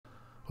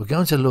we're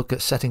going to look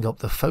at setting up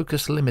the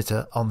focus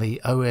limiter on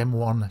the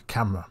OM-1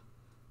 camera.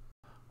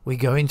 We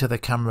go into the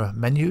camera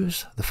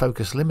menus. The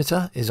focus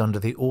limiter is under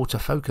the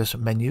autofocus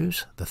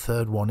menus, the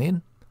third one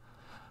in.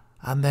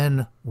 And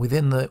then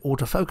within the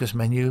autofocus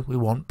menu we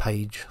want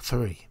page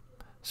 3.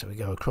 So we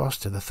go across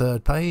to the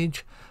third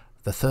page,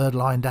 the third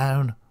line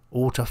down,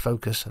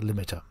 autofocus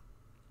limiter.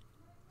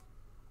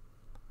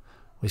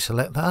 We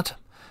select that,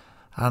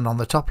 and on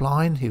the top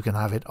line you can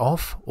have it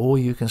off, or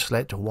you can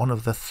select one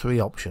of the 3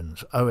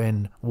 options,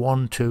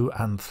 OM-1, 2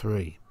 and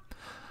 3.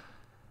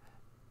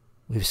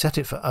 We've set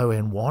it for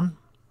OM-1,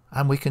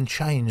 and we can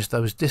change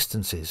those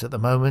distances. At the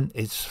moment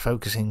it's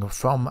focusing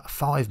from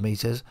 5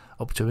 meters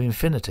up to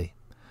infinity.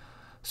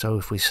 So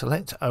if we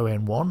select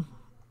OM-1,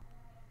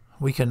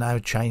 we can now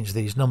change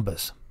these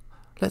numbers.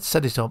 Let's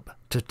set it up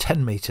to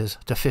 10 meters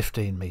to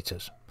 15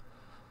 meters.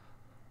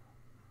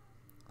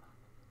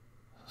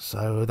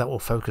 So that will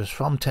focus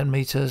from 10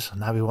 meters.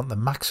 Now we want the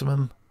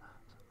maximum.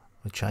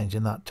 We're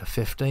changing that to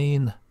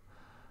 15,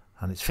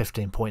 and it's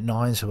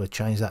 15.9, so we'll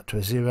change that to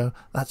a 0.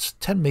 That's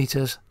 10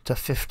 meters to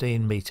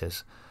 15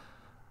 meters.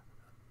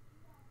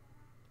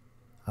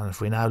 And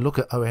if we now look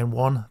at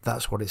OM-1,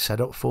 that's what it's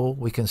set up for.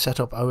 We can set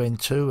up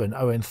OM-2 and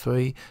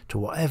OM-3 to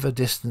whatever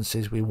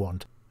distances we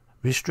want,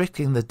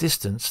 restricting the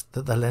distance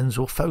that the lens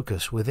will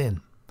focus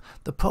within.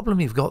 The problem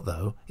you've got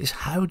though is,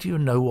 how do you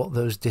know what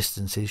those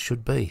distances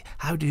should be?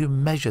 How do you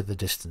measure the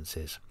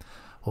distances?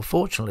 Well,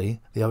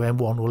 fortunately the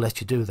OM-1 will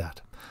let you do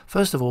that.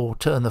 First of all,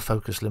 turn the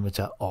focus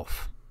limiter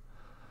off.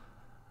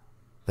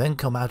 Then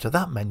come out of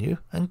that menu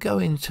and go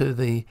into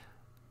the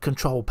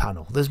control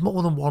panel. There's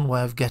more than one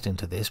way of getting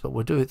to this, but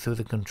we'll do it through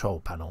the control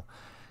panel.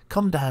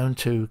 Come down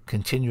to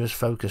continuous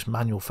focus,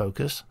 manual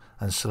focus,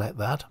 and select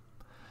that.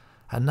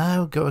 And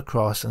now go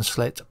across and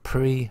select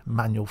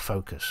pre-manual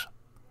focus.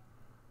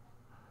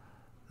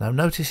 Now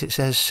notice it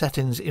says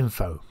settings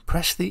info.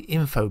 Press the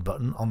info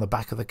button on the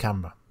back of the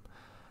camera.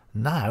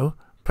 Now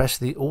press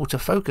the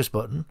autofocus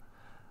button,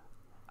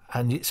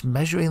 and it's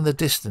measuring the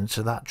distance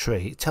of that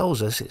tree. It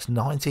tells us it's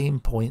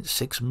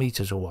 19.6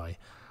 meters away.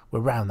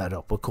 We'll round that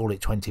up, we'll call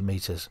it 20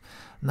 meters.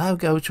 Now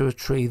go to a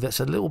tree that's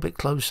a little bit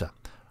closer.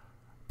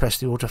 Press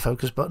the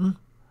autofocus button,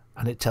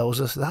 and it tells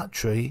us that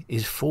tree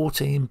is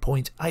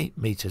 14.8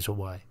 meters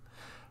away.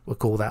 We'll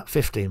call that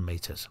 15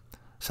 meters.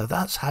 So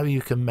that's how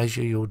you can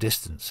measure your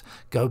distance.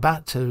 Go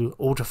back to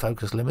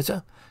autofocus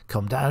limiter,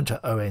 come down to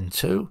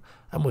OM-2,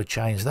 and we'll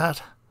change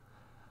that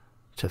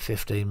to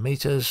 15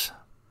 meters,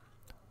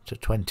 to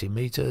 20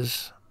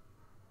 meters.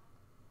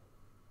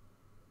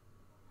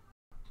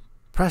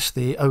 Press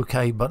the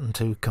OK button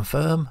to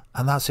confirm,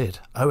 and that's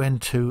it.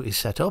 OM-2 is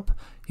set up.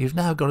 You've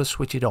now got to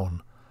switch it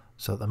on.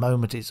 So at the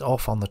moment it's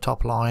off on the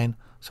top line,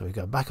 so we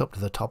go back up to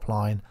the top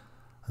line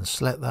and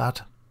select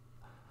that,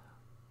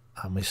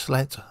 and we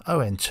select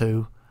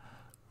OM-2.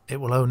 It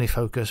will only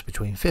focus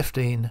between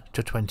 15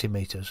 to 20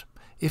 meters.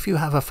 If you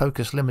have a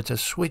focus limiter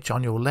switch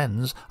on your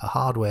lens, a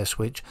hardware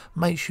switch,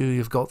 make sure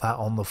you've got that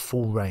on the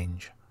full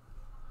range.